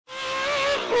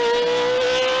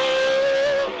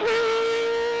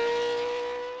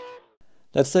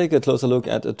Let's take a closer look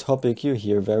at a topic you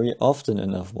hear very often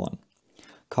in F1.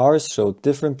 Cars show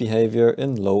different behavior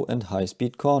in low and high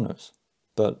speed corners.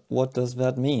 But what does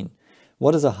that mean?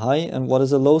 What is a high and what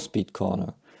is a low speed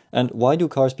corner? And why do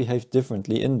cars behave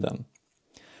differently in them?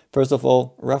 First of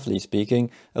all, roughly speaking,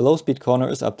 a low speed corner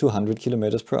is up to 100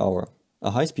 km per hour.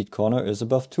 A high speed corner is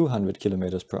above 200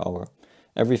 km per hour.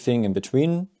 Everything in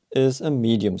between is a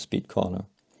medium speed corner.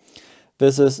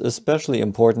 This is especially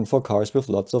important for cars with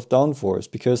lots of downforce,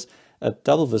 because at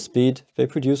double the speed they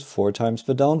produce 4 times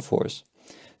the downforce.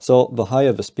 So the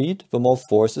higher the speed, the more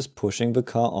force is pushing the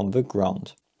car on the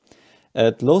ground.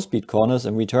 At low speed corners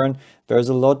in return, there is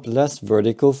a lot less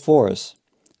vertical force.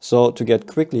 So to get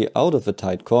quickly out of a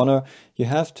tight corner, you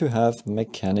have to have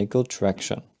mechanical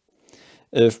traction.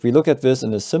 If we look at this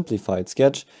in a simplified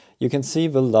sketch, you can see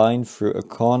the line through a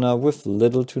corner with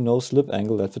little to no slip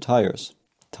angle at the tires.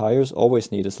 Tires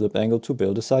always need a slip angle to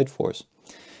build a side force.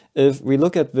 If we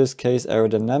look at this case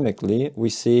aerodynamically, we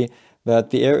see that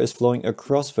the air is flowing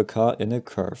across the car in a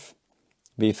curve.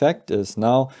 The effect is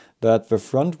now that the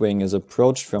front wing is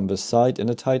approached from the side in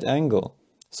a tight angle.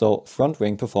 So front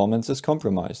wing performance is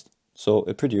compromised, so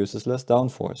it produces less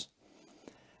downforce.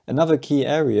 Another key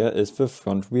area is the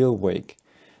front wheel wake.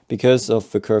 Because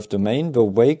of the curved domain, the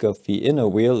wake of the inner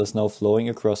wheel is now flowing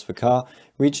across the car,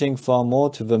 reaching far more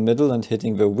to the middle and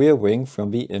hitting the rear wing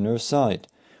from the inner side.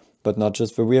 But not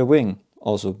just the rear wing,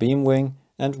 also beam wing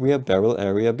and rear barrel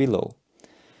area below.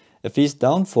 If these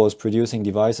downforce producing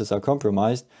devices are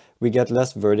compromised, we get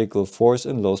less vertical force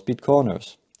in low speed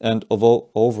corners. And although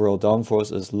overall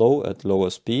downforce is low at lower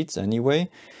speeds anyway,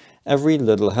 every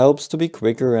little helps to be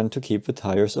quicker and to keep the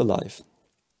tires alive.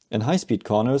 In high-speed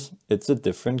corners, it's a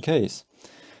different case.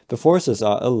 The forces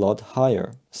are a lot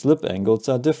higher, slip angles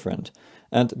are different,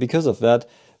 and because of that,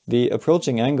 the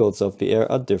approaching angles of the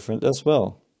air are different as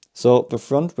well. So the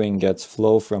front wing gets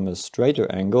flow from a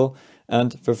straighter angle,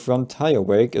 and the front tire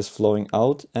wake is flowing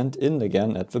out and in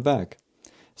again at the back.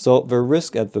 So the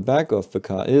risk at the back of the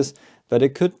car is that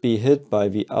it could be hit by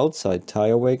the outside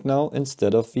tire wake now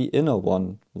instead of the inner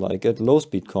one, like at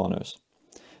low-speed corners.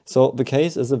 So the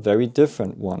case is a very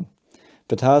different one.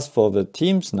 The task for the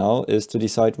teams now is to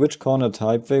decide which corner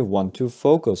type they want to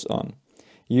focus on.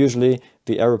 Usually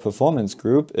the Aero performance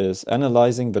group is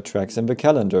analyzing the tracks in the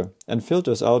calendar and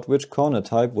filters out which corner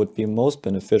type would be most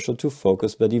beneficial to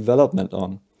focus the development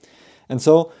on. And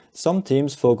so some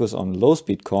teams focus on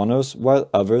low-speed corners while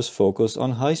others focus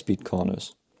on high-speed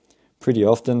corners. Pretty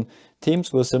often,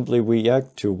 teams will simply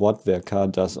react to what their car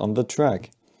does on the track.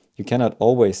 You cannot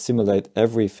always simulate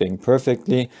everything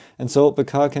perfectly, and so the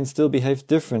car can still behave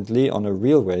differently on a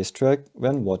real racetrack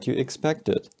than what you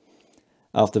expected.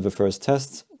 After the first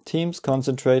tests, teams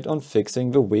concentrate on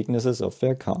fixing the weaknesses of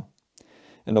their car.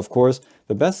 And of course,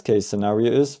 the best case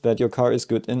scenario is that your car is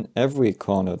good in every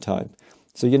corner type,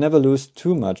 so you never lose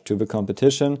too much to the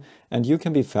competition and you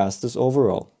can be fastest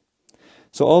overall.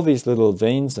 So all these little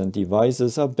veins and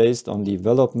devices are based on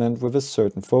development with a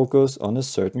certain focus on a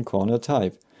certain corner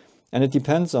type. And it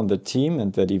depends on the team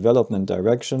and their development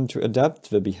direction to adapt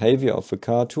the behavior of the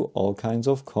car to all kinds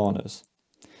of corners.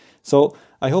 So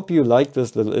I hope you liked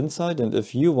this little insight, and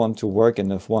if you want to work in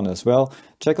F1 as well,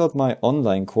 check out my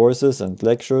online courses and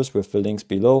lectures with the links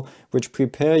below, which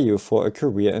prepare you for a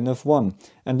career in F1,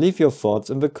 and leave your thoughts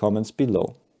in the comments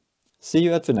below. See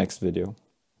you at the next video.